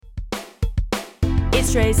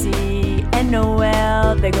It's Tracy and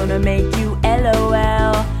Noel. They're gonna make you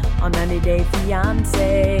LOL on 90 Day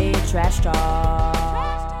Fiance Trash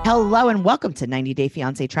Talk. Hello and welcome to 90 Day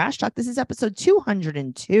Fiance Trash Talk. This is episode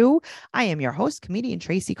 202. I am your host, comedian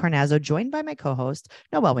Tracy Carnazzo, joined by my co-host,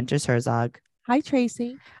 Noel Winters Herzog. Hi,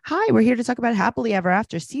 Tracy. Hi, we're here to talk about Happily Ever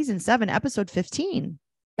After, season 7, episode 15.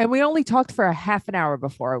 And we only talked for a half an hour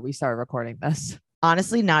before we started recording this.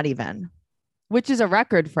 Honestly, not even. Which is a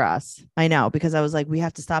record for us. I know, because I was like, we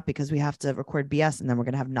have to stop because we have to record BS and then we're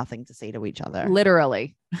going to have nothing to say to each other.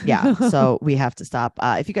 Literally. Yeah. So we have to stop.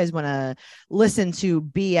 If you guys want to listen to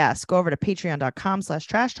BS, go over to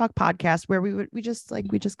patreon.com/trash talk podcast, where we just kind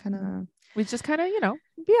of,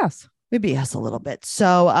 BS. We BS a little bit.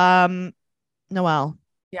 So, Noel.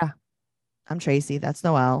 Yeah. I'm Tracy. That's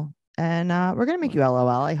Noel. And we're going to make you LOL.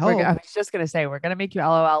 I hope. I was just going to say, we're going to make you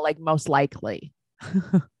LOL, like most likely.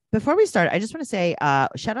 Before we start, I just want to say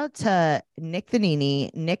shout out to Nick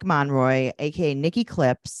Thanini, Nick Monroy, aka Nikki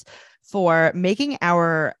Clips, for making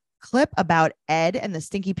our clip about Ed and the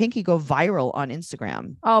Stinky Pinky go viral on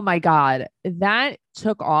Instagram. Oh my God. That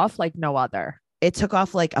took off like no other. It took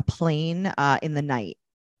off like a plane in the night.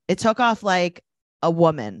 It took off like a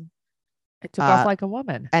woman. It took off like a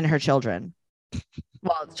woman. And her children.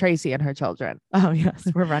 Well, Tracy and her children. Oh, yes.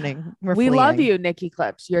 We're running. We love you, Nikki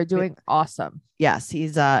Clips. You're doing awesome. Yes,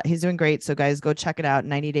 he's doing great. So guys, go check it out.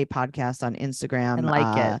 90 Day Podcast on Instagram. And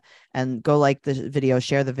like it. And go like the video,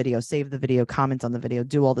 share the video, save the video, comment on the video,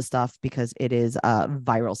 do all the stuff because it is a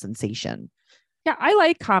viral sensation. Yeah, I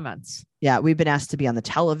like comments. Yeah, we've been asked to be on the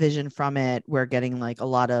television from it. We're getting like a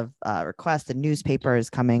lot of requests. The newspaper is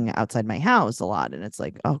coming outside my house a lot. And it's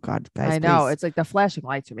like, oh God, guys. I know. Please. It's like the flashing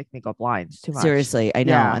lights are making me go blind. It's too much. Seriously, I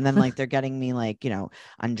know. Yeah. And then like they're getting me like,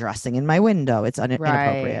 undressing in my window. It's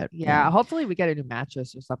inappropriate. Yeah. Hopefully we get a new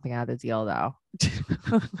mattress or something out of the deal though.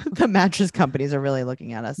 The mattress companies are really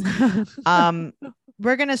looking at us.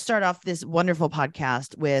 We're going to start off this wonderful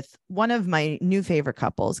podcast with one of my new favorite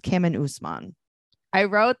couples, Kim and Usman. I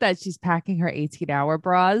wrote that she's packing her 18-hour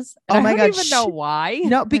bras. Oh my God. I don't even know why.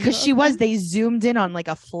 No, because they zoomed in on like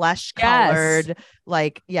a flesh colored,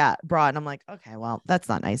 bra. And I'm like, okay, well, that's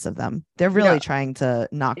not nice of them. They're really trying to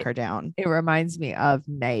knock her down. It reminds me of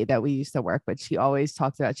Nay that we used to work with. She always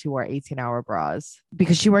talked about she wore 18-hour bras.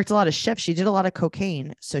 Because she worked a lot of shifts. She did a lot of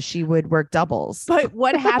cocaine. So she would work doubles. But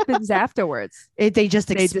what happens afterwards? They just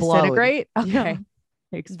explode. Disintegrate? Okay. Yeah.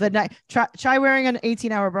 Try wearing an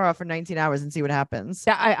 18-hour bra for 19 hours and see what happens.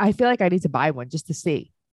 Yeah, I feel like I need to buy one just to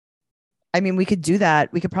see. I mean, we could do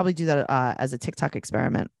that. We could probably do that as a TikTok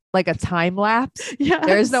experiment. Like a time lapse. Yeah.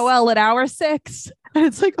 There's Noel at hour 6. And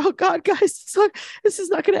it's like, oh God, guys, this is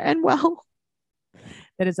not going to end well.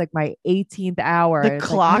 That is like my 18th hour. The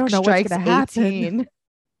clock strikes 18.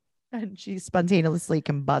 And she spontaneously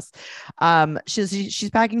combusts. She's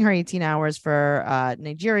packing her 18 hours for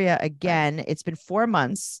Nigeria again. It's been 4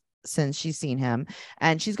 months since she's seen him,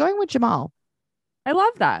 and she's going with Jamal. I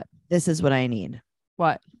love that. This is what I need.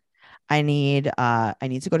 What? I need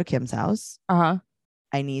to go to Kim's house. Uh-huh.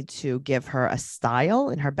 I need to give her a style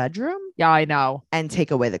in her bedroom. Yeah, I know. And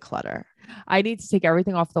take away the clutter. I need to take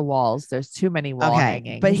everything off the walls. There's too many wall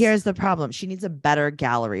hangings. But here's the problem. She needs a better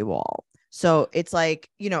gallery wall. So it's like,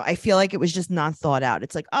 I feel like it was just not thought out.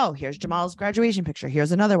 It's like, oh, here's Jamal's graduation picture.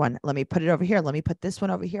 Here's another one. Let me put it over here. Let me put this one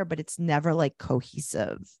over here. But it's never like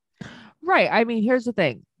cohesive. Right. I mean, here's the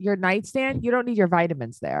thing. Your nightstand, you don't need your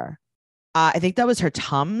vitamins there. I think that was her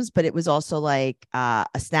Tums, but it was also like a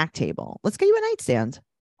snack table. Let's get you a nightstand.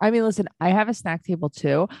 I mean, listen, I have a snack table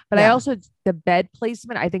too, but I also, the bed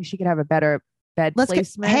placement, I think she could have a better bed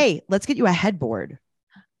placement. Let's get you a headboard.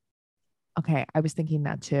 Okay. I was thinking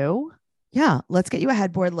that too. Yeah, let's get you a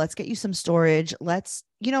headboard. Let's get you some storage.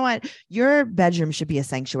 You know what? Your bedroom should be a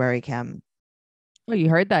sanctuary, Kim. Oh, you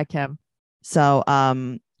heard that, Kim. So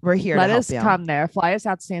we're here Let to help us you. Come there. Fly us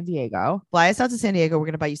out to San Diego. Fly us out to San Diego. We're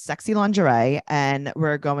going to buy you sexy lingerie, and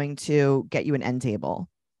we're going to get you an end table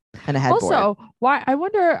and a headboard. Also, why? I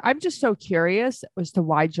wonder, I'm just so curious as to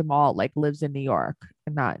why Jamal lives in New York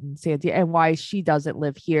and not in San Diego, and why she doesn't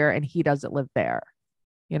live here and he doesn't live there,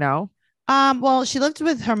 Well, she lived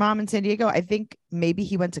with her mom in San Diego. I think maybe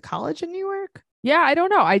he went to college in New York. Yeah, I don't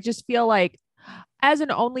know. I just feel like as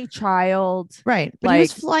an only child. Right. But he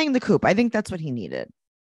was flying the coop. I think that's what he needed.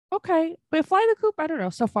 Okay. But fly the coop, I don't know.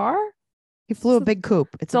 So far? He flew a big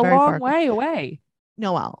coop. It's a long way away.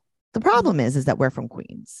 Noel, the problem is that we're from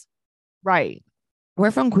Queens. Right.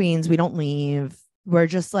 We're from Queens. We don't leave. We're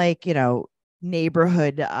just like,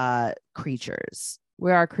 neighborhood creatures.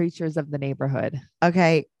 We are creatures of the neighborhood.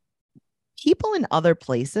 Okay. People in other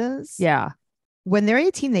places. Yeah. When they're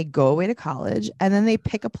 18, they go away to college and then they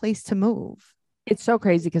pick a place to move. It's so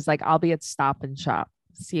crazy because like I'll be at Stop and Shop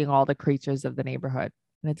seeing all the creatures of the neighborhood.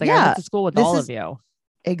 And it's like I Yeah, went to school with this all is of you.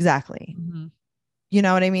 exactly. Mhm. You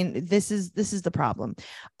know what I mean? This is the problem.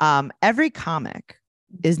 Every comic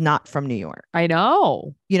is not from New York. I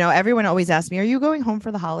know. You know, everyone always asks me, "Are you going home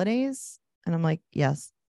for the holidays?" And I'm like,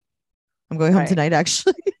 "Yes, I'm going home Right. tonight,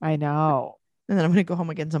 actually." I know. And then I'm going to go home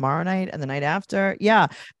again tomorrow night and the night after. Yeah,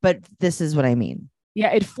 but this is what I mean.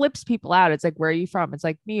 Yeah, it flips people out. It's like, where are you from? It's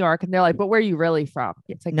like New York. And they're like, but where are you really from?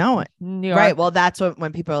 It's like No, New York. right. Well, that's what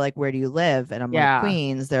when people are like, "Where do you live?" And I'm like, Yeah.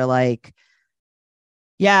 "Queens." They're like,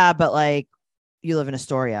 "Yeah, but like you live in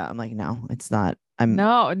Astoria." I'm like, "No, it's not.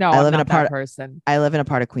 No, I I'm live in not a part that person. I live in a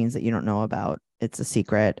part of Queens that you don't know about. It's a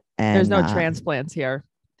secret, and There's no transplants here.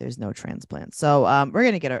 there's no transplant. So we're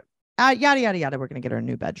gonna get her yada yada yada. We're gonna get her a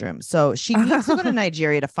new bedroom. So she needs to go to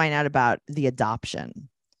Nigeria to find out about the adoption.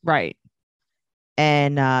 Right.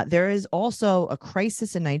 And there is also a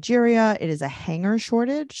crisis in Nigeria. It is a hanger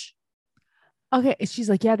shortage. Okay. She's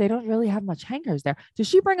like, yeah, they don't really have much hangers there. Does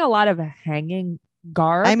she bring a lot of hanging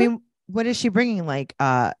garb? I mean, what is she bringing? Like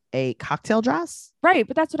a cocktail dress? Right.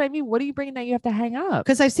 But that's what I mean. What are you bringing that you have to hang up?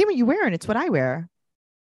 Because I've seen what you wear, and it's what I wear.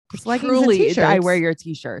 It's leggings and Truly, t-shirts. I wear your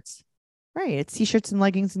t-shirts. Right. It's t-shirts and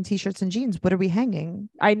leggings and t-shirts and jeans. What are we hanging?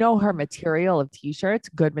 I know her material of t-shirts,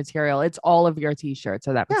 good material. It's all of your t-shirts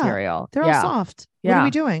are that Yeah, material. They're all soft. What are Yeah. we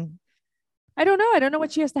doing? I don't know. I don't know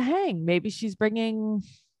what she has to hang. Maybe she's bringing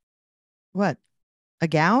What? A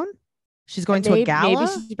gown? She's going to a maybe gala?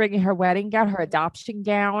 she's bringing her wedding gown, her adoption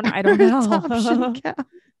gown. I don't know. Adoption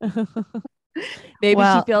gown. Maybe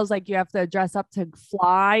Well- she feels like you have to dress up to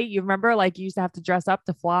fly. You remember, like you used to have to dress up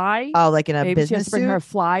to fly. Oh, like in a Maybe she has business to bring suit? her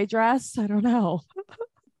fly dress. I don't know.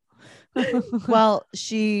 Well,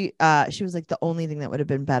 she was like, the only thing that would have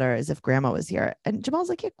been better is if grandma was here. And Jamal's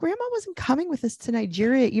like, yeah, grandma wasn't coming with us to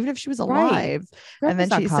Nigeria, even if she was alive. And then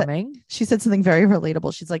Grandma's not coming. she said something very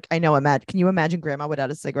relatable. She's like, I know, can you imagine grandma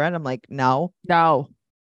without a cigarette? I'm like, no, No,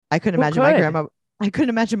 I couldn't Who imagine my could? grandma. I couldn't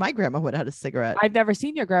imagine my grandma without a cigarette. I've never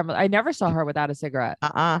seen your grandma. I never saw her without a cigarette.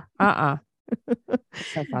 So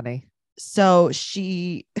funny. So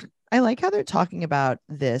I like how they're talking about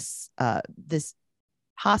this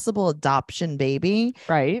possible adoption baby.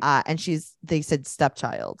 Right. And they said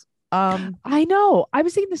stepchild. I know. I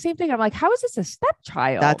was thinking the same thing. I'm like, how is this a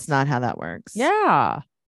stepchild? That's not how that works. Yeah.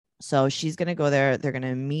 So she's gonna go there. They're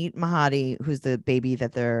gonna meet Mahadi, who's the baby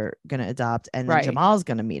that they're gonna adopt, and then Right. Jamal's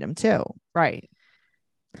gonna meet him too. Right.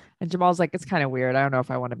 And Jamal's like, it's kind of weird. I don't know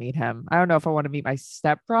if I want to meet him. I don't know if I want to meet my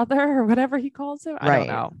stepbrother or whatever he calls him. I Right.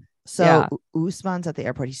 don't know. So Yeah. Usman's at the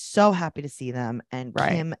airport. He's so happy to see them, and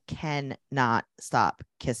Right. Kim cannot stop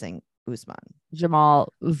kissing Usman.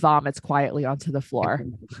 Jamal vomits quietly onto the floor.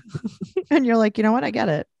 And you're like, you know what? I get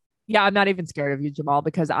it. Yeah, I'm not even scared of you, Jamal,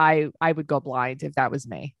 because I would go blind if that was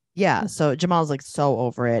me. Yeah. So Jamal's like so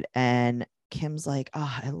over it, and Kim's like,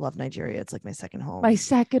 oh, I love Nigeria. It's like my second home. My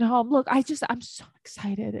second home. Look, I'm so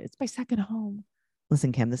excited. It's my second home.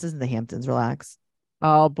 Listen, Kim, this isn't the Hamptons. Relax.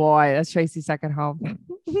 Oh boy, that's Tracy's second home.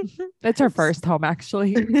 That's her first home,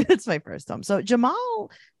 actually. It's my first home. So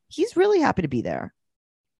Jamal, he's really happy to be there.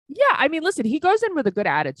 Yeah, I mean, listen, he goes in with a good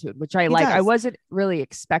attitude, which I like. I does. wasn't really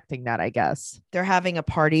expecting that, I guess. They're having a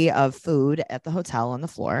party of food at the hotel on the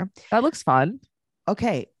floor. That looks fun.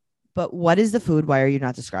 Okay. But what is the food? Why are you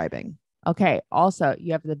not describing? Okay. Also,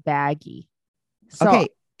 you have the baggie. So Okay.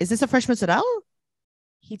 Is this a fresh mozzarella?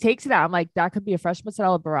 he takes it out. I'm like, that could be a fresh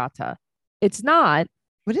mozzarella burrata. It's not.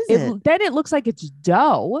 What is it? Then it looks like it's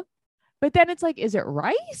dough, but then it's like, is it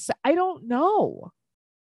rice? I don't know.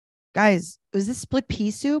 Guys, was this split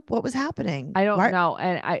pea soup? What was happening? I don't know.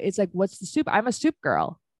 And it's like, what's the soup? I'm a soup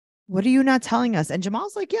girl. What are you not telling us? And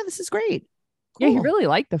Jamal's like, yeah, this is great. Yeah, he Cool. really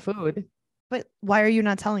liked the food. But why are you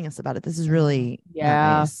not telling us about it? This is really not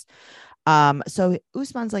Yeah. nice. So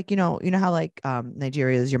Usman's like, you know how like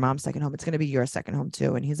Nigeria is your mom's second home. It's gonna be your second home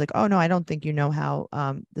too. And he's like, oh no, I don't think you know how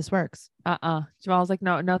this works. Jamal's like,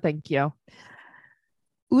 no, thank you.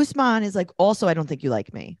 Usman is like, also, I don't think you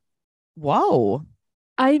like me. Whoa.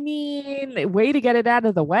 I mean, way to get it out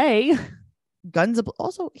of the way.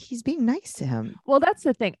 Also, he's being nice to him. Well, that's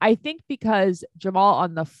the thing. I think because Jamal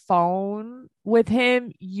on the phone with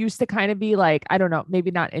him used to kind of be like, I don't know,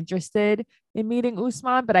 maybe not interested in meeting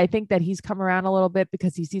Usman, but I think that he's come around a little bit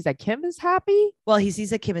because he sees that Kim is happy. Well, he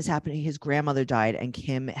sees that Kim is happening. His grandmother died and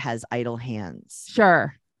Kim has idle hands.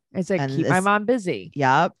 Sure. It's like, And keep my this- mom busy.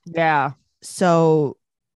 Yep. Yeah. So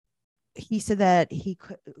he said that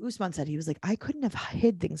Usman said, he was like, I couldn't have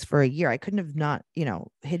hid things for a year. I couldn't have not,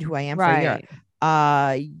 hid who I am for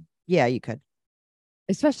a year. Yeah, you could.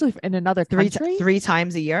 Especially in another country. Three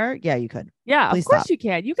times a year. Yeah, you could. Yeah, Please of course stop. you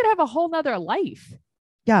can. You could have a whole nother life.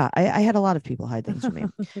 Yeah, I had a lot of people hide things from me.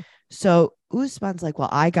 So Usman's like, well,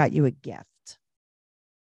 I got you a gift.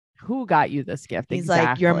 Who got you this gift? He's exactly.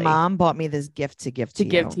 like, your mom bought me this gift to give to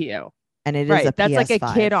give you. to you. And it is Right. a That's like a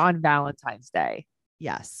PS5. kid on Valentine's Day.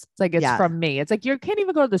 Yes. It's like, it's Yeah. from me. It's like, you can't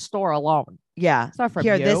even go to the store alone. Yeah. It's not from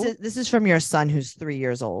Here, you. this is from your son who's 3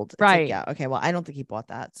 years old. It's Right. Like, yeah. Okay. Well, I don't think he bought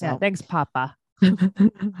that. So Yeah. Thanks, Papa.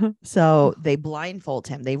 So they blindfold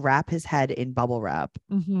him. They wrap his head in bubble wrap.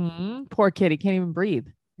 Poor kid. He can't even breathe.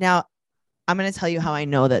 Now, I'm going to tell you how I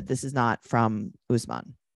know that this is not from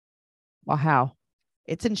Usman. Well, how?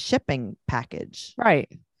 It's in shipping package.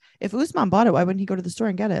 Right. If Usman bought it, why wouldn't he go to the store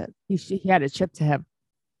and get it? He had it shipped to him.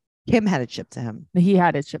 Kim had it shipped to him. He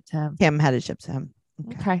had it shipped to him. Kim had it shipped to him.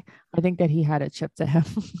 Okay. I think that he had it shipped to him.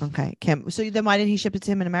 Okay. Kim. So then why didn't he ship it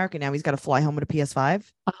to him in America? Now he's got to fly home with a PS5.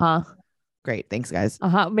 Great. Thanks, guys.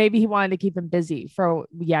 Maybe he wanted to keep him busy for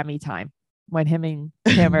Yummy time when him and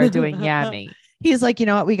Kim are doing Yummy. He's like, you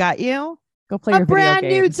know what? We got you Go play a your brand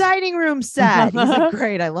video new games. dining room set. He's like,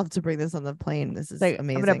 great. I love to bring this on the plane. This is Like,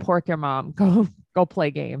 amazing. I'm gonna pork your mom. Go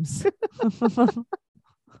play games.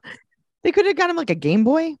 They could have got him like a Game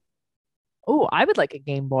Boy. Oh, I would like a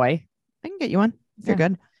Game Boy. I can get you one if you're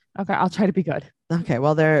good. Okay, I'll try to be good. Okay.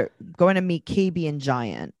 Well, they're going to meet KB and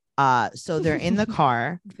Giant. So they're in the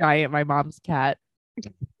car. Giant, my mom's cat.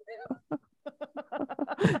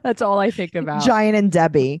 That's all I think about. Giant and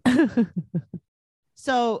Debbie.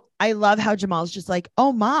 So I love how Jamal's just like,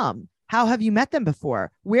 oh, mom, how have you met them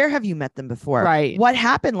before? Where have you met them before? Right. What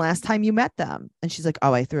happened last time you met them? And she's like,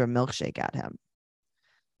 oh, I threw a milkshake at him.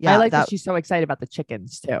 I like that she's so excited about the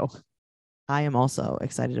chickens too. I am also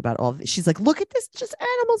excited about all of this. She's like, look at this, just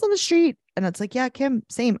animals on the street. And it's like, yeah, Kim,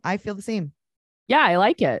 same. I feel the same. Yeah, I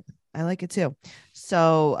like it. I like it too.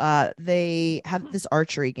 So they have this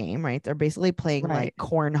archery game, right? They're basically playing like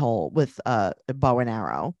cornhole with a bow and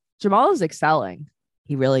arrow. Jamal is excelling.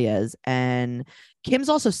 He really is. And Kim's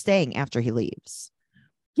also staying after he leaves.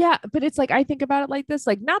 Yeah, but it's like, I think about it like this,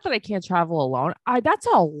 like, not that I can't travel alone. That's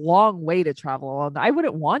a long way to travel alone. I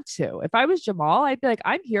wouldn't want to. If I was Jamal, I'd be like,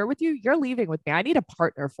 I'm here with you. You're leaving with me. I need a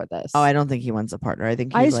partner for this. Oh, I don't think he wants a partner. I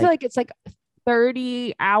think I just feel like it's like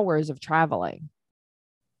 30 hours of traveling.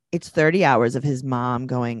 It's 30 hours of his mom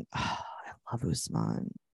going, oh, I love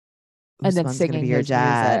Usman. And then Usman's singing gonna be your his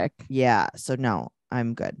dad. music. Yeah. So no,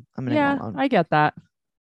 I'm good. I'm going to go alone. I get that.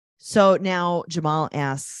 So now Jamal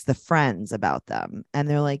asks the friends about them and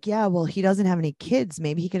they're like, yeah, well, he doesn't have any kids.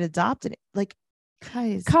 Maybe he could adopt it. Like,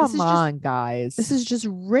 guys, come on, guys. This is just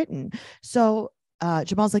written. So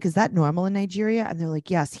Jamal's like, is that normal in Nigeria? And they're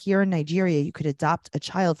like, yes, here in Nigeria, you could adopt a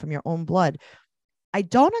child from your own blood. I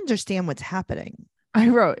don't understand what's happening. I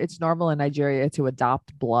wrote, it's normal in Nigeria to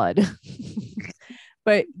adopt blood.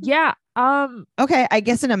 But yeah. Okay. I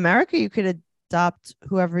guess in America, you could adopt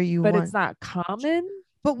whoever you want. But it's not common.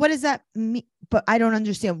 But what does that mean? But I don't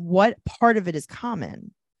understand what part of it is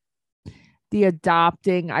common. The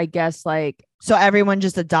adopting, I guess, like. So everyone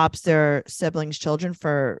just adopts their siblings' children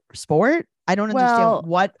for sport? I don't understand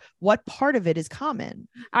what part of it is common.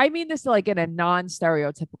 I mean this like in a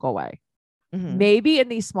non-stereotypical way. Mm-hmm. Maybe in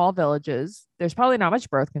these small villages, there's probably not much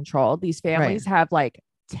birth control. These families have like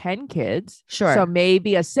 10 kids. Sure. So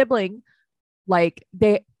maybe a sibling, like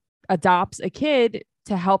they adopts a kid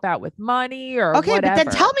to help out with money or okay, whatever. but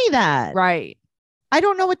then tell me that. Right. I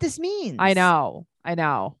don't know what this means. I know.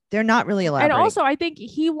 They're not really elaborating. And also, I think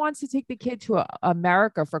he wants to take the kid to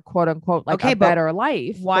America for quote unquote like a better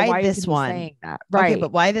life. Why this one? Saying that? Right. Okay,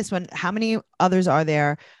 but why this one? How many others are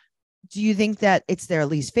there? Do you think that it's their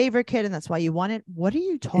least favorite kid and that's why you want it? What are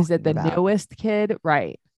you talking about? Is it the newest kid?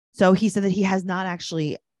 Right. So he said that he has not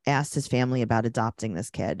actually asked his family about adopting this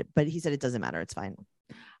kid, but he said it doesn't matter. It's fine.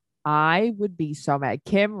 I would be so mad.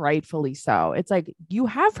 Kim, rightfully so. It's like you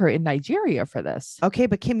have her in Nigeria for this. Okay,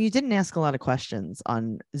 but Kim, you didn't ask a lot of questions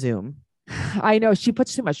on Zoom. I know she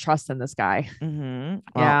puts too much trust in this guy. Mm-hmm.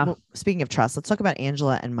 Yeah. Well, speaking of trust, let's talk about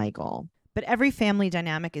Angela and Michael. But every family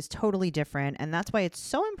dynamic is totally different. And that's why it's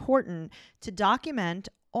so important to document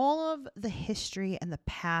all of the history and the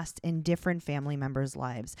past in different family members'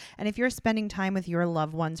 lives. And if you're spending time with your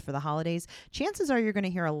loved ones for the holidays, chances are you're going to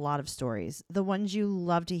hear a lot of stories, the ones you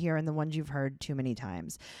love to hear and the ones you've heard too many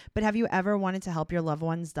times. But have you ever wanted to help your loved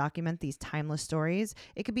ones document these timeless stories?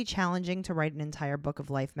 It could be challenging to write an entire book of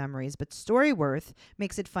life memories, but Storyworth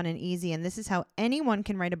makes it fun and easy, and this is how anyone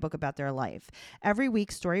can write a book about their life. Every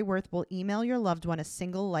week, Storyworth will email your loved one a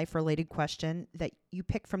single life-related question that you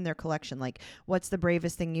pick from their collection, like, what's the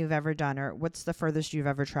bravest thing you've ever done, or what's the furthest you've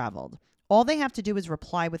ever traveled? All they have to do is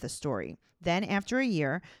reply with a story. Then, after a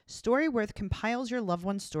year, Storyworth compiles your loved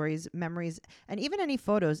one's stories, memories, and even any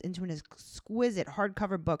photos into an exquisite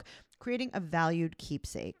hardcover book, creating a valued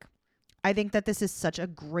keepsake. I think that this is such a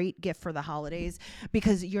great gift for the holidays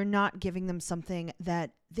because you're not giving them something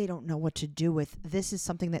that they don't know what to do with. This is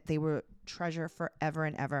something that they will treasure forever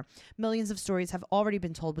and ever. Millions of stories have already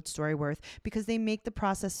been told with Storyworth because they make the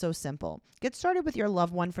process so simple. Get started with your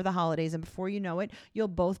loved one for the holidays, and before you know it, you'll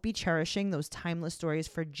both be cherishing those timeless stories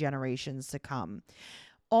for generations to come.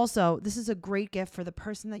 Also, this is a great gift for the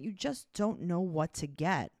person that you just don't know what to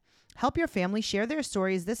get. Help your family share their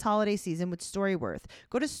stories this holiday season with Storyworth.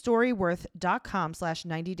 Go to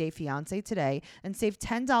storyworth.com/90dayfiance today and save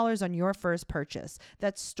 $10 on your first purchase.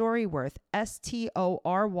 That's Storyworth,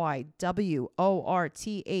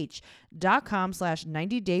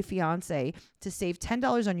 STORYWORTH.com/90dayfiance to save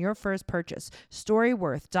 $10 on your first purchase.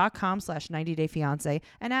 Storyworth.com/90dayfiance.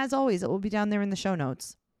 And as always, it will be down there in the show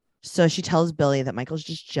notes. So she tells Billy that Michael's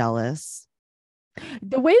just jealous.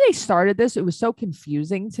 The way they started this, it was so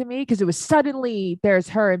confusing to me because it was suddenly there's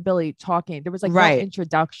her and Billy talking. There was like no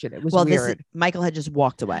introduction. It was weird. Michael had just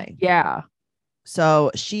walked away. Yeah.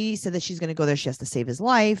 So she said that she's going to go there. She has to save his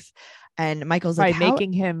life. And Michael's like,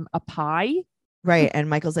 making him a pie. Right. And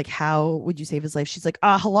Michael's like, how would you save his life? She's like,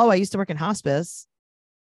 hello, I used to work in hospice.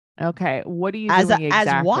 Okay. What are you doing exactly?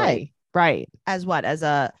 As what? Right. As what? As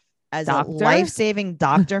a life-saving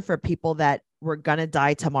doctor for people that were gonna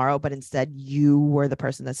die tomorrow, but instead you were the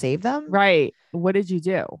person that saved them. Right. What did you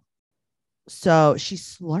do? So she's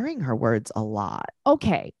slurring her words a lot.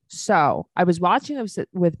 Okay. So I was watching this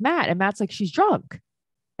with Matt, and Matt's like, she's drunk.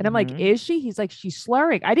 And I'm like, is she? He's like, she's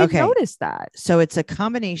slurring. I didn't notice that. So it's a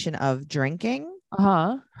combination of drinking,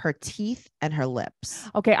 her teeth, and her lips.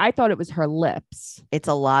 Okay. I thought it was her lips. It's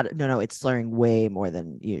a lot. No, it's slurring way more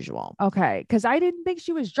than usual. Okay. Because I didn't think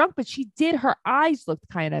she was drunk, but she did. Her eyes looked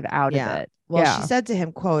kind of out of it. Well, she said to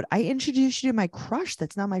him, quote, I introduced you to my crush.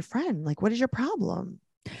 That's not my friend. Like, what is your problem?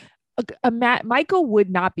 Michael would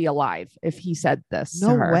not be alive if he said this.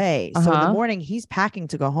 No way. So in the morning, he's packing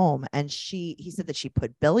to go home, and he said that she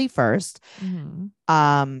put Billy first. So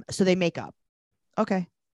they make up. Okay.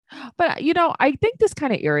 But I think this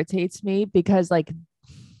kind of irritates me because, like,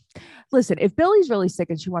 listen, if Billy's really sick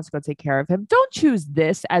and she wants to go take care of him, don't choose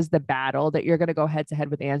this as the battle that you're going to go head to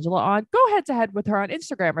head with Angela on. Go head to head with her on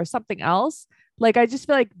Instagram or something else. Like, I just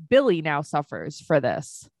feel like Billy now suffers for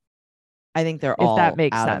this. I think they're all out of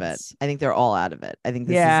it. I think they're all out of it. I think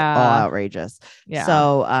this is all outrageous. Yeah.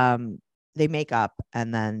 So they make up,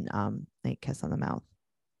 and then they kiss on the mouth.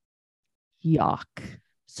 Yuck.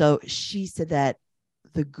 So she said that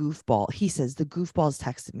he says the goofball's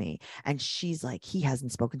texted me, and she's like, he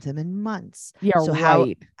hasn't spoken to him in months. Yeah. So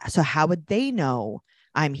right. how would they know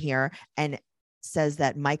I'm here? And says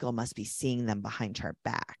that Michael must be seeing them behind her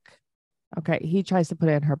back. Okay. He tries to put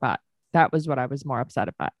it in her butt. That was what I was more upset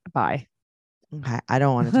by. Okay. I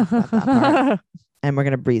don't want to talk about that part. And we're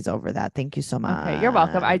going to breeze over that. Thank you so much. Okay. You're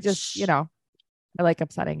welcome. I just, I like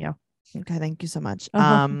upsetting you. Okay. Thank you so much.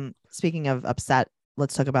 Speaking of upset,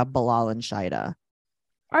 let's talk about Bilal and Shaida.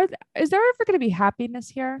 Is there ever going to be happiness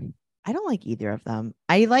here? I don't like either of them.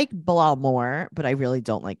 I like Bilal more, but I really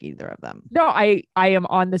don't like either of them. No, I am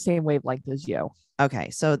on the same wavelength as you. Okay.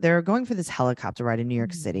 So they're going for this helicopter ride in New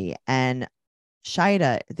York City, and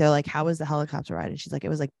Shaida, they're like, how was the helicopter ride? And she's like, it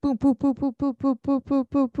was like boom, boom, boom, boom, boom, boom, boom, boom,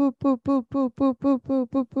 boom, boom, boom, boom, boom, boom, boom,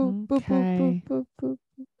 boom, boom, boom, boom.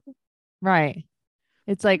 Right.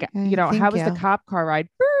 It's like, how was the cop car ride?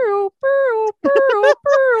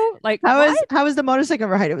 Like, how was the motorcycle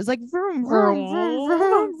ride? It was like vroom, vroom, vroom,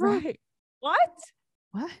 vroom, vroom. Right.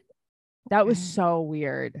 What? That was so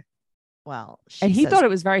weird. Well, he thought it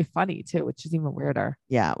was very funny too, which is even weirder.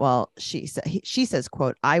 Yeah. Well, she says,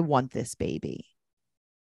 quote, I want this baby.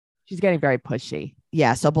 She's getting very pushy.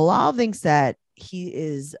 Yeah. So Bilal thinks that he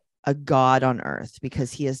is a god on earth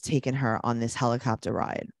because he has taken her on this helicopter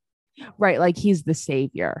ride. Right. Like he's the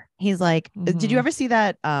savior. He's like, did you ever see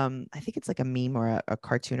that? I think it's like a meme or a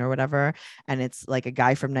cartoon or whatever. And it's like a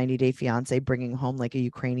guy from 90 Day Fiance bringing home like a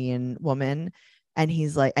Ukrainian woman. And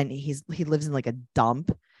he's like, he lives in like a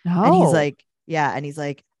dump. Oh. And he's like, yeah. And he's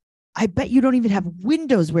like, I bet you don't even have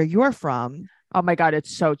windows where you're from. Oh my God.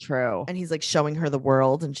 It's so true. And he's like showing her the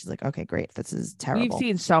world. And she's like, okay, great. This is terrible. We've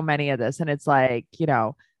seen so many of this. And it's like,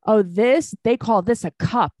 they call this a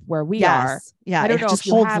cup where we are. Yeah. I don't know just if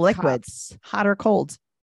you holds have liquids, cups. hot or cold.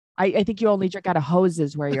 I think you only drink out of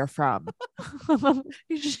hoses where you're from.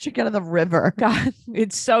 You just drink out of the river. God,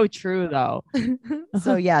 it's so true though.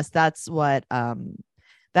 So yes, that's what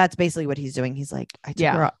That's basically what he's doing. He's like, I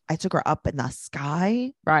took her up in the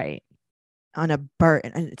sky Right. on a bird,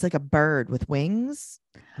 and it's like a bird with wings.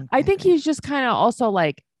 I think he's just kind of also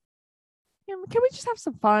like, can we just have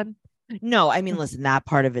some fun? No, I mean, listen, that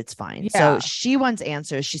part of it's fine. Yeah. So she wants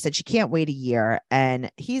answers. She said she can't wait a year.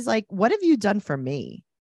 And he's like, what have you done for me?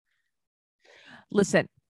 Listen,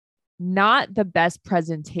 not the best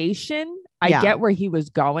presentation. I Yeah. get where he was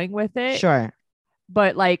going with it. Sure.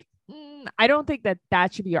 But like, I don't think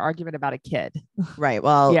that should be your argument about a kid. Right.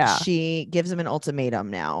 Well, Yeah. she gives him an ultimatum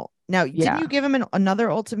now. Now, Yeah. didn't you give him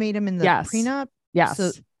another ultimatum in the prenup?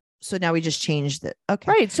 Yes. So now we just changed it.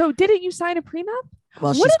 Okay. Right. So didn't you sign a prenup?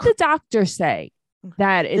 Well, what did the doctor say?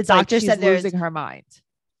 That it's the doctor like she's said losing her mind.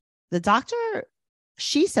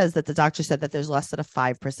 She says that the doctor said that there's less than a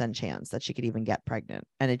 5% chance that she could even get pregnant.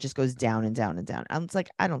 And it just goes down and down and down. And it's like,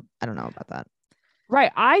 I don't know about that.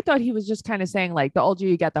 Right. I thought he was just kind of saying like the older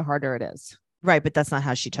you get, the harder it is. Right. But that's not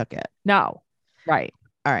how she took it. No. Right.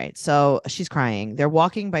 All right. So she's crying. They're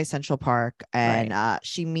walking by Central Park and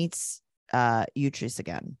she meets Utrice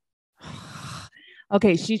again.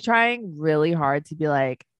 Okay. She's trying really hard to be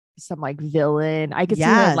like some like villain. I could see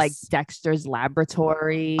her like Dexter's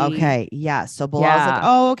Laboratory. Okay. Yeah. So Bilal's like,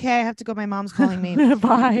 oh, okay. I have to go. My mom's calling me.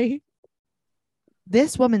 Bye.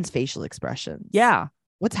 This woman's facial expressions. Yeah.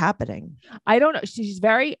 What's happening? I don't know. She's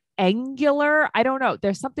very angular. I don't know.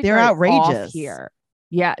 There's something they're outrageous off here.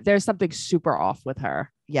 Yeah, there's something super off with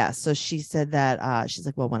her. Yeah. So she said that she's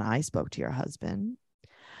like, well, when I spoke to your husband,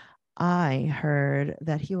 I heard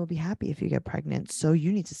that he will be happy if you get pregnant. So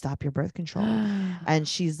you need to stop your birth control. And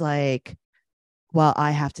she's like, well,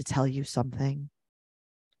 I have to tell you something.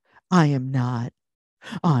 I am not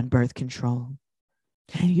on birth control.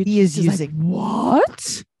 He is using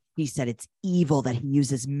what? He said it's evil that he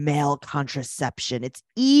uses male contraception. It's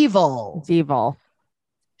evil. It's evil.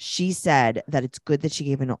 She said that it's good that she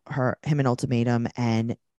gave him an ultimatum.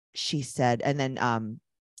 And she said, and then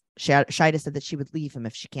Shaida said that she would leave him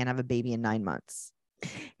if she can't have a baby in 9 months.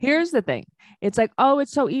 Here's the thing. It's like, oh,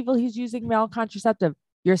 it's so evil. He's using male contraceptive.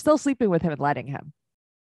 You're still sleeping with him and letting him.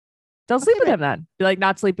 Don't sleep with him then. Be like,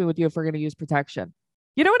 not sleeping with you if we're going to use protection.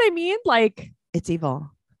 You know what I mean? Like, it's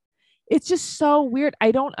evil. It's just so weird.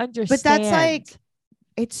 I don't understand. But that's like,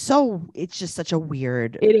 it's just such a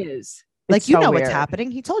weird. It is. Like, you know what's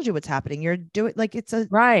happening. He told you what's happening. You're doing like, it's a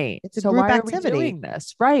right. It's a group activity. Are we doing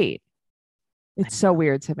this? Right. It's so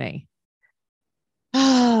weird to me.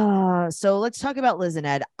 So let's talk about Liz and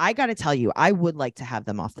Ed. I got to tell you, I would like to have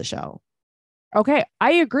them off the show. Okay.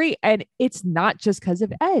 I agree. And it's not just because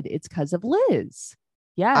of Ed. It's because of Liz.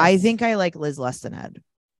 Yeah. I think I like Liz less than Ed.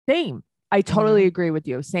 Same. I totally agree with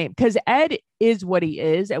you. Same. Because Ed is what he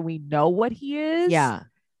is and we know what he is. Yeah.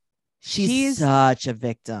 She's such a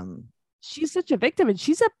victim. She's such a victim and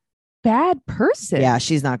she's a bad person. Yeah,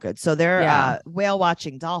 she's not good. So they're whale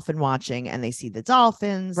watching, dolphin watching, and they see the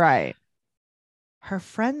dolphins. Right. Her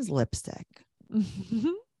friend's lipstick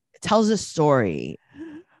tells a story.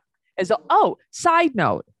 Side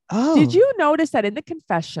note. Oh. Did you notice that in the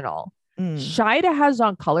confessional, Shaida has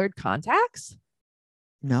on colored contacts?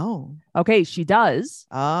 No. Okay, she does.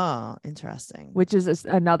 Oh, interesting. Which is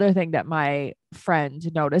another thing that my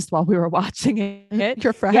friend noticed while we were watching it.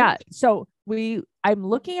 Your friend? Yeah. So I'm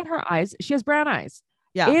looking at her eyes. She has brown eyes.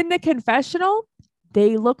 Yeah. In the confessional,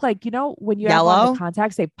 they look like, when you have on the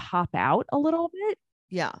contacts, they pop out a little bit.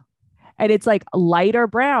 Yeah. And it's like lighter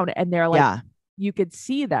brown. And they're like, you could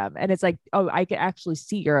see them. And it's like, oh, I could actually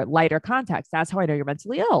see your lighter contacts. That's how I know you're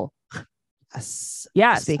mentally ill.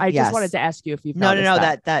 Yes. I just wanted to ask you if you've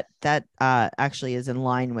noticed that actually is in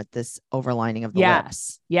line with this overlining of the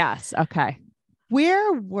lips. Yes. Okay.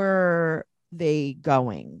 Where were they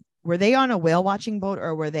going? Were they on a whale watching boat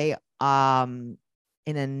or were they in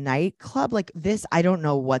a nightclub like this? I don't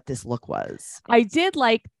know what this look was. I did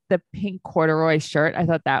like the pink corduroy shirt. I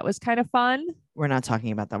thought that was kind of fun. We're not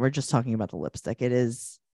talking about that. We're just talking about the lipstick. It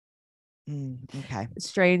is okay.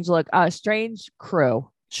 Strange look. Strange crew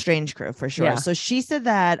for sure. Yeah. So she said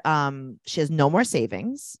that she has no more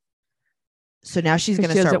savings. So now she's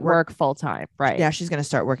going to start work full time. Right. Yeah. She's going to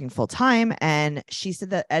start working full time. And she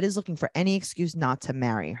said that Ed is looking for any excuse not to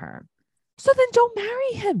marry her. So then don't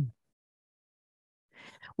marry him.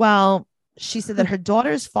 Well, she said that her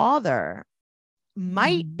daughter's father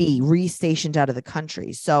might be restationed out of the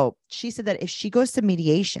country. So she said that if she goes to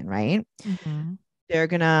mediation, right, they're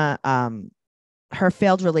going to, her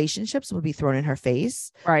failed relationships will be thrown in her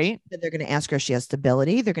face. Right. They're going to ask her if she has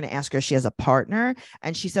stability. They're going to ask her if she has a partner.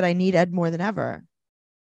 And she said, I need Ed more than ever.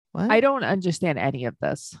 What? I don't understand any of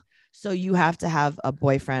this. So you have to have a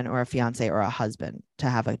boyfriend or a fiance or a husband to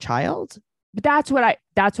have a child? But that's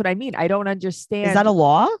what I mean. I don't understand Is that a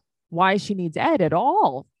law? why she needs Ed at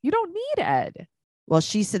all. You don't need Ed. Well,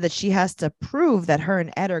 she said that she has to prove that her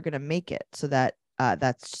and Ed are going to make it, so that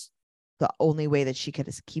that's the only way that she could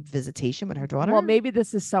keep visitation with her daughter. Well, maybe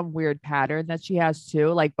this is some weird pattern that she has too.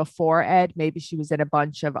 Like before Ed, maybe she was in a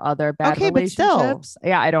bunch of other bad Okay, but still. relationships.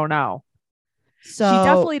 Yeah, I don't know. So She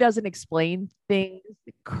definitely doesn't explain things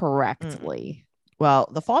correctly. Well,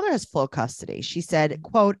 the father has full custody. She said,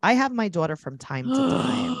 quote, I have my daughter from time to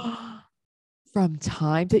time. From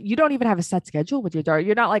time to, you don't even have a set schedule with your daughter.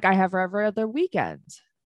 You're not like, I have her every other weekend.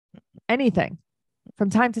 Anything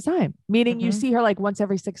from time to time, meaning you see her like once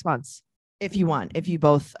every 6 months. If you want, if you're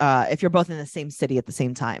both in the same city at the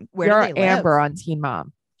same time. Where You're do they live? Amber on Teen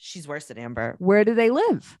Mom. She's worse than Amber. Where do they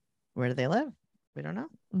live? Where do they live? We don't know.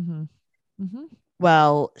 Mm-hmm. Mm-hmm.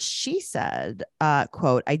 Well, she said,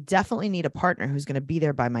 quote, I definitely need a partner who's going to be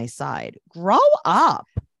there by my side. Grow up.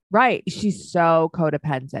 Right. She's so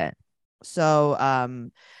codependent. So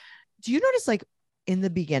do you notice like in the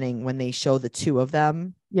beginning when they show the two of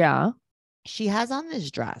them? Yeah. She has on this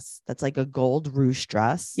dress that's like a gold ruche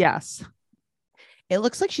dress. Yes. It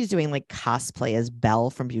looks like she's doing like cosplay as Belle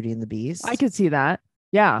from Beauty and the Beast. I could see that.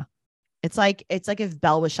 Yeah. It's like if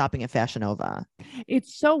Belle was shopping at Fashion Nova.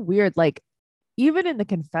 It's so weird. Like even in the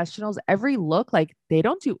confessionals, every look, like they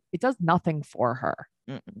don't do, it does nothing for her.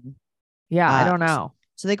 Mm-mm. Yeah. I don't know.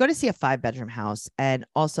 So they go to see a 5-bedroom house, and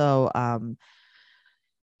also, I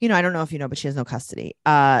don't know if you know, but she has no custody.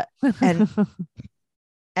 And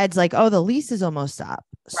Ed's like, oh, the lease is almost up.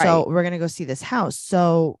 So Right. we're going to go see this house.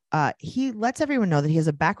 So he lets everyone know that he has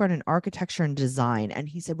a background in architecture and design. And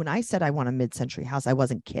he said, when I said I want a mid-century house, I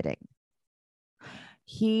wasn't kidding.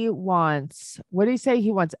 He wants, what did he say?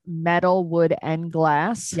 He wants metal, wood, and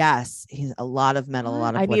glass. Yes. He's a lot of metal, a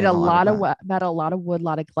lot of I wood, need and a lot of glass. metal, a lot of wood, a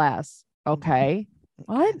lot of glass. Okay.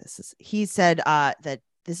 What? He said that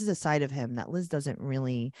this is a side of him that Liz doesn't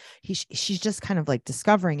really, she's just kind of like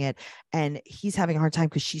discovering it. And he's having a hard time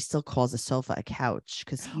because she still calls a sofa a couch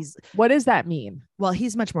because What does that mean? well,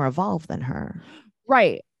 he's much more evolved than her.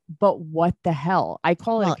 Right. But what the hell? I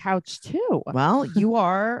call it a couch too. Well, you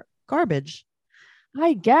are garbage.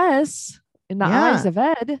 I guess in the eyes of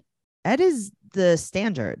Ed. Ed is the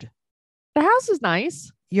standard. The house is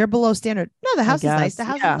nice. You're below standard. No, the house is nice. guess, The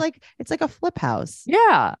house yeah. is like, it's like a flip house.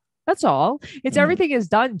 Yeah. That's all. It's Mhm. everything is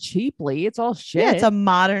done cheaply. It's all shit. Yeah, it's a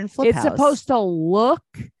modern flip It's house. supposed to look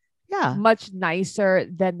Yeah, much nicer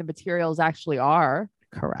than the materials actually are.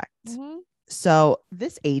 correct. Mhm. So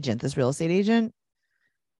this real estate agent,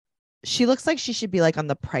 she looks like she should be like on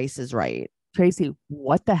The Price is Right. Tracy,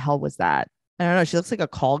 what the hell was that? I don't know. She looks like a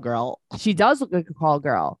call girl. She does look like a call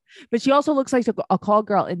girl, but she also looks like a call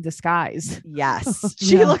girl in disguise. Yes.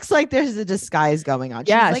 She Yeah. looks like there's a disguise going on.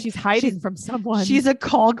 Yeah, like, she's hiding from someone. She's a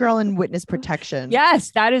call girl in witness protection.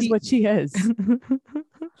 Yes, that is what she is.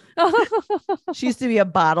 She used to be a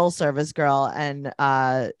bottle service girl, and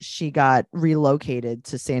she got relocated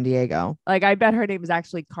to San Diego. Like, I bet her name is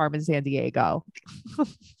actually Carmen San Diego.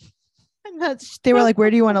 And they were like,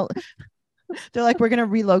 where do you want to? They're like, we're going to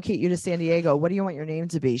relocate you to San Diego. What do you want your name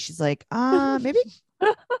to be? She's like, maybe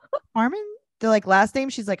Carmen. They're like, last name.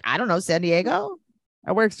 She's like, I don't know, San Diego.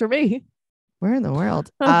 That works for me. Where in the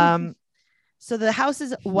world? So the house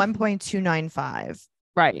is 1.295.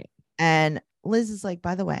 Right. And Liz is like,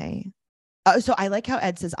 by the way, so I like how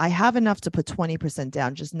Ed says, I have enough to put 20%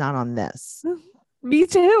 down, just not on this. Me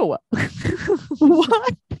too.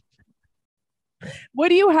 What? What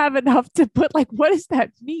do you have enough to put? Like, what does that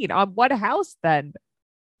mean? On what house then?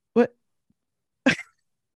 What?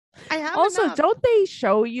 I have Also, enough. don't they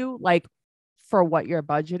show you like for what your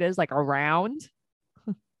budget is, like around?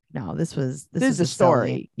 No, this is a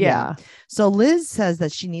story. Yeah. So Liz says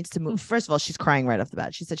that she needs to move. First of all, she's crying right off the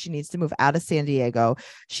bat. She said she needs to move out of San Diego.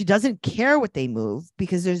 She doesn't care what they move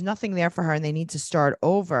because there's nothing there for her and they need to start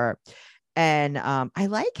over. And I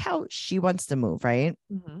like how she wants to move, right?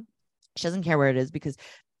 Mm-hmm. She doesn't care where it is because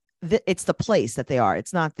it's the place that they are.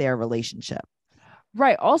 It's not their relationship.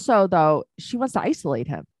 Right. Also, though, she wants to isolate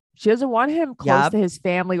him. She doesn't want him close to his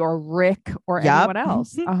family or Rick or anyone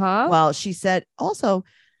else. Uh-huh. Well, she said also,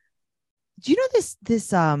 do you know this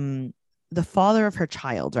the father of her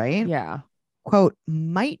child, right? Yeah. Quote,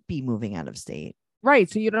 might be moving out of state. Right.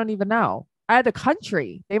 So you don't even know. Out of the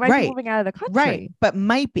country. They might be moving out of the country. Right. But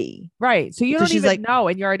might be. Right. So you don't she's even like, know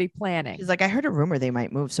and you're already planning. She's like, I heard a rumor they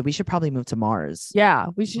might move. So we should probably move to Mars. Yeah.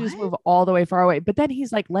 We should just move all the way far away. But then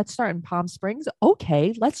he's like, let's start in Palm Springs.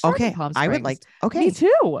 Okay. Let's start in Palm Springs. I would like, okay. Me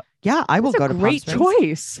too. Yeah, I will That's go a to Palm great Springs.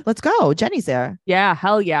 choice. Let's go. Jenny's there. Yeah.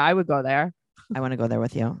 Hell yeah. I would go there. I want to go there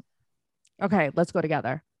with you. Okay. Let's go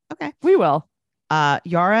together. Okay. We will.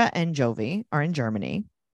 Yara and Jovi are in Germany.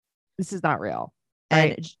 This is not real.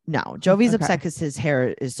 And Right? no, Jovi's upset Okay. because his hair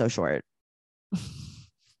is so short.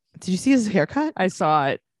 Did you see his haircut? I saw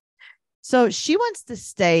it. So she wants to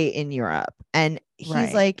stay in Europe. And he's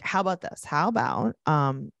Right. like, how about this? How about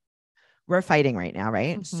we're fighting right now,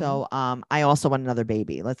 right? Mhm. So I also want another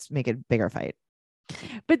baby. Let's make it a bigger fight.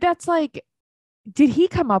 But that's like, did he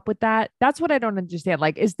come up with that? That's what I don't understand.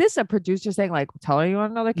 Like, is this a producer saying, like, tell you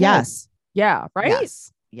want another kid? Yes. Yeah. Right.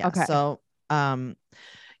 Yes. Yes. Okay. So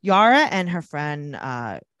Yara and her friend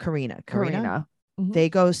Karina, Karina. Mhm. they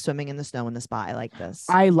go swimming in the snow in the spa. I like this.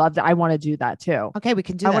 I love that. I want to do that too. Okay, we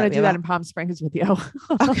can do I that. want to We do have that in Palm Springs with you.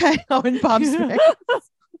 Okay. Oh, in Palm Springs.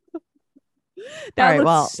 That All right, looks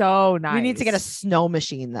well, so nice. We need to get a snow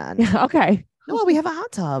machine then. Okay. No, we have a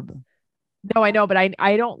hot tub. No, I know, but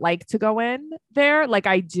I don't like to go in there. Like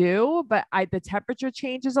I do, but the temperature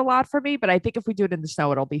changes a lot for me. But I think if we do it in the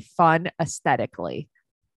snow, it'll be fun aesthetically.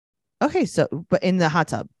 Okay, so but in the hot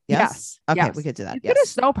tub. Yes. Okay, yes. we could do that. It's Yes. gonna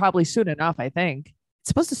snow probably soon enough, I think. It's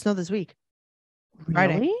supposed to snow this week.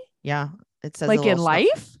 Friday. Really? Yeah. It says a Like little in snow-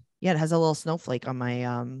 life? Yeah, it has a little snowflake on my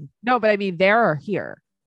No, but I mean there or here.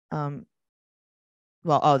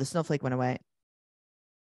 the snowflake went away.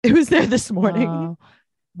 It was there this morning.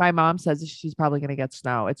 My mom says she's probably gonna get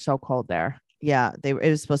snow. It's so cold there. Yeah, it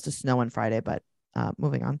was supposed to snow on Friday, but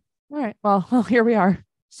moving on. All right. Well, here we are.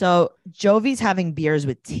 So Jovi's having beers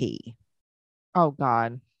with tea. Oh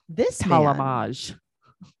God. This man, Talamaj.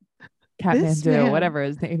 This Kathmandu, man. whatever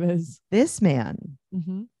his name is. this man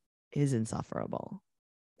Mhm. is insufferable.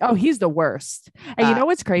 Oh, he's the worst. And you Uh, know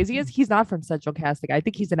what's crazy is he's not from Central Casting. I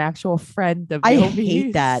think he's an actual friend of I Jovi's.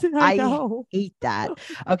 hate that. I know. hate that.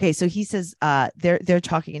 Okay, so he says they're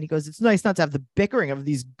talking and he goes, it's nice not to have the bickering of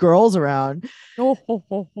these girls around.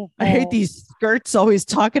 I hate these skirts always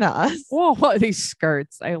talking to us. Oh, these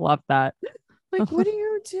skirts. I love that. Like, what are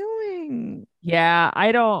you doing? Yeah,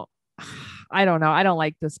 I don't know. I don't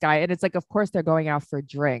like this guy. And it's like, of course, they're going out for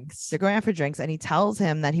drinks. They're going out for drinks and he tells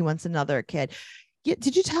him that he wants another kid. Yeah,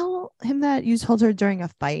 did you tell him that you told her during a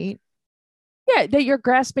fight? Yeah, that you're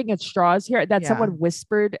grasping at straws here. That Yeah. someone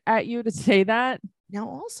whispered at you to say that. Now,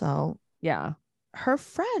 also, Yeah. her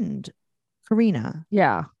friend, Karina,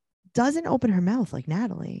 Yeah. doesn't open her mouth like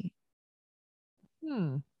Natalie.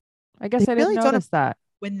 I guess They I really didn't don't notice that.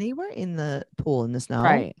 When they were in the pool in the snow,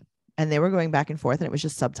 Right. and they were going back and forth and it was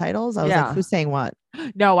just subtitles, I was Yeah. like, who's saying what?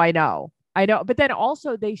 No, I know. But then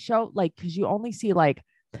also they show like, because you only see like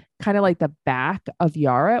kind of like the back of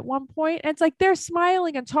Yara at one point, and it's like they're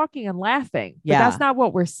smiling and talking and laughing. But Yeah. that's not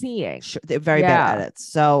what we're seeing. Sure, they're very Yeah. bad at it.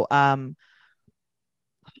 So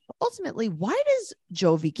ultimately, why does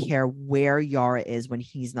Jovi care where Yara is when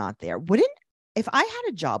he's not there? If I had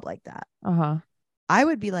a job like that, Uh-huh. I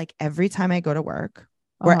would be like, every time I go to work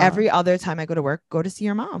or Uh-huh. every other time I go to work, go to see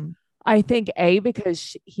your mom. I think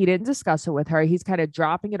because he didn't discuss it with her. He's kind of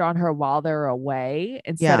dropping it on her while they're away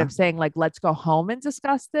instead Yeah. of saying like, let's go home and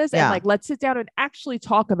discuss this. Yeah. And like, let's sit down and actually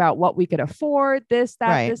talk about what we could afford, this, that,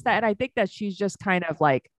 Right. this, that. And I think that she's just kind of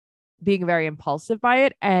like being very impulsive by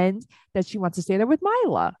it and that she wants to stay there with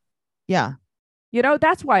Mila. Yeah. You know,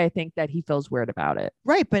 that's why I think that he feels weird about it.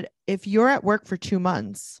 Right. But if you're at work for 2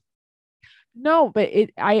 months, No, but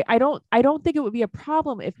I don't think it would be a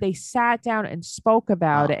problem if they sat down and spoke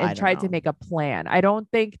about Oh, it I and don't tried to know. make a plan. I don't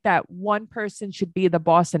think that one person should be the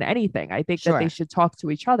boss in anything. I think that they Sure. should talk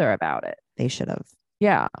to each other about it. they should have.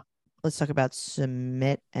 Yeah. Let's talk about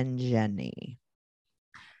Sumit and Jenny.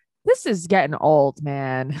 This is getting old,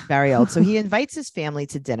 man. Very old. So he invites his family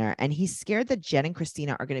to dinner and he's scared that Jen and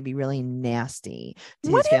Christina are going to be really nasty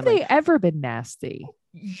to When his have family. they ever been nasty?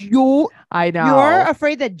 You're I know.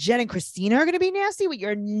 afraid that Jen and Christina are going to be nasty with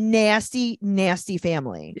your nasty, nasty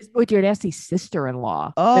family. With your nasty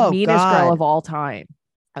sister-in-law, Oh, the meanest girl God. of all time.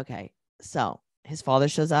 Okay. So his father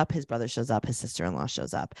shows up, his brother shows up, his sister-in-law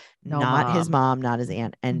shows up. No Not his mom. mom, not his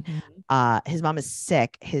aunt. And Mhm. his mom is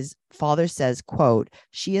sick. His father says, quote,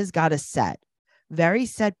 she has got a very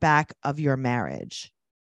set back of your marriage.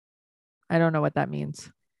 I don't know what that means.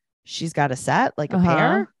 She's got a set, like a Uh-huh.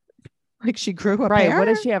 pair. Like she grew a Right. pair. What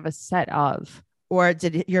does she have a set of? Or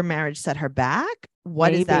did your marriage set her back?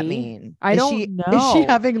 What does that Maybe. mean? I Is don't she, know. Is she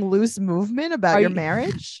having loose movement about Are your you-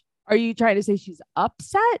 marriage? Are you trying to say she's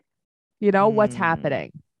upset? You know, what's Mm.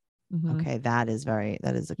 happening? Mhm. Okay, that is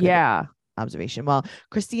a good Yeah. observation. Well,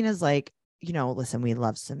 Christina's like, listen, we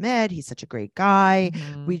love Sumit. He's such a great guy.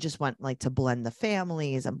 Mhm. We just want like to blend the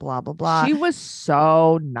families and blah, blah, blah. She was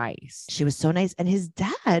so nice. She was so nice. And his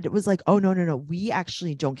dad was like, oh, no. We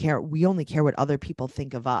actually don't care. We only care what other people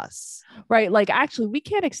think of us. Right. Like, actually, we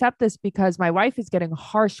can't accept this because my wife is getting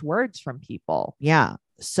harsh words from people. Yeah.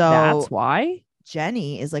 So That's why.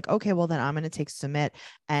 Jenny is like, okay, well then I'm going to take Sumit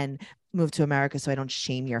and move to America so I don't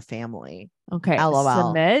shame your family. Okay. LOL.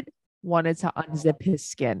 Sumit wanted to unzip his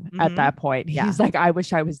skin at Mhm. that point. Yeah. He's like, I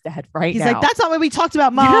wish I was dead right He's now. like, that's not what we talked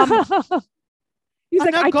about, Mom. He's I'm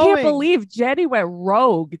like, not I going. can't believe Jenny went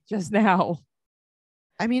rogue just now.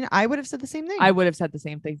 I mean, I would have said the same thing. I would have said the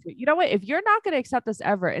same thing too. You know what? If you're not going to accept this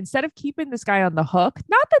ever, instead of keeping this guy on the hook,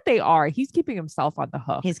 not that they are, he's keeping himself on the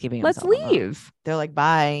hook. He's keeping Let's himself on the hook. leave. They're like,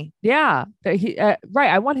 bye. Yeah. Right.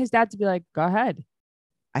 I want his dad to be like, go ahead.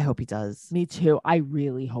 I hope he does. Me too. I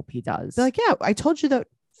really hope he does. They're like, yeah, I told you that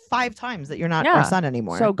 5 times that you're not Yeah. our son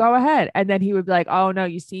anymore. So go ahead. And then he would be like, oh no,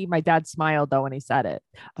 you see, my dad smiled though when he said it.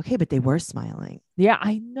 okay, but they were smiling. Yeah,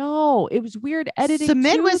 I know. It was weird editing.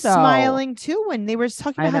 Submit too, was though. smiling too when they were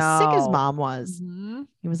talking I about how sick his know. mom was. Mhm.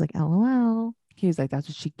 He was like, LOL. He was like, that's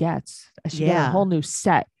what she gets. She got Yeah. a whole new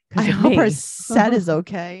set. 'cause I of hope me. her set is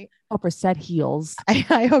okay. Hope her set heals.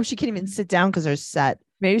 I hope she can't even sit down because her set.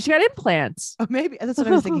 Maybe she got implants. Oh, maybe that's what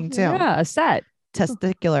I was thinking too. Yeah, a set.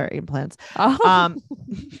 Testicular implants. Oh, Um,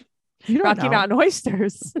 you don't Rocky know. Mountain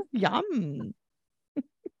oysters. Yum.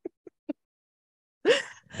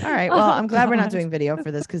 All right. Well, I'm glad we're not doing video for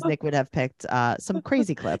this because Nick would have picked some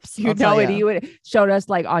crazy clips. You I'll tell know it. ya. He would showed us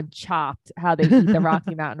like on Chopped how they eat the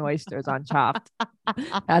Rocky Mountain oysters on Chopped.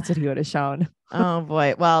 That's what he would have shown. Oh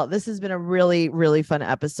boy. Well, this has been a really, really fun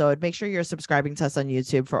episode. Make sure you're subscribing to us on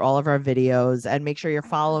YouTube for all of our videos and make sure you're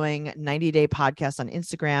following 90 Day Podcast on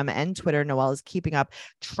Instagram and Twitter. Noelle is keeping up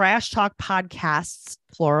Trash Talk Podcasts,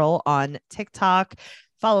 plural, on TikTok.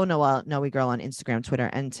 Follow Noelle, Noe Girl on Instagram, Twitter,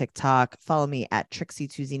 and TikTok. Follow me at Trixie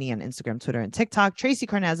Tuzini on Instagram, Twitter, and TikTok.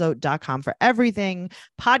 TracyCarnazzo.com for everything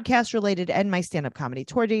podcast related and my stand-up comedy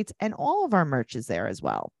tour dates. And all of our merch is there as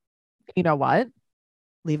well. You know what?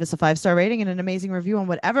 Leave us a 5-star rating and an amazing review on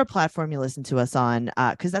whatever platform you listen to us on,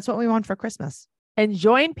 because that's what we want for Christmas. And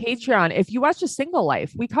join Patreon. If you watch The Single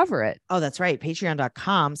Life, we cover it. Oh, that's right.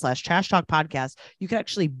 Patreon.com/Trash Talk Podcast. You can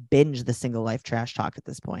actually binge the Single Life Trash Talk at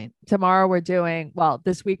this point. Tomorrow we're doing,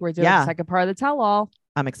 this week we're doing Yeah. the second part of the tell-all.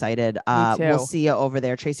 I'm excited. Me too. We'll see you over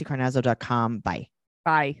there. TracyCarnazzo.com. Bye.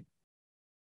 Bye.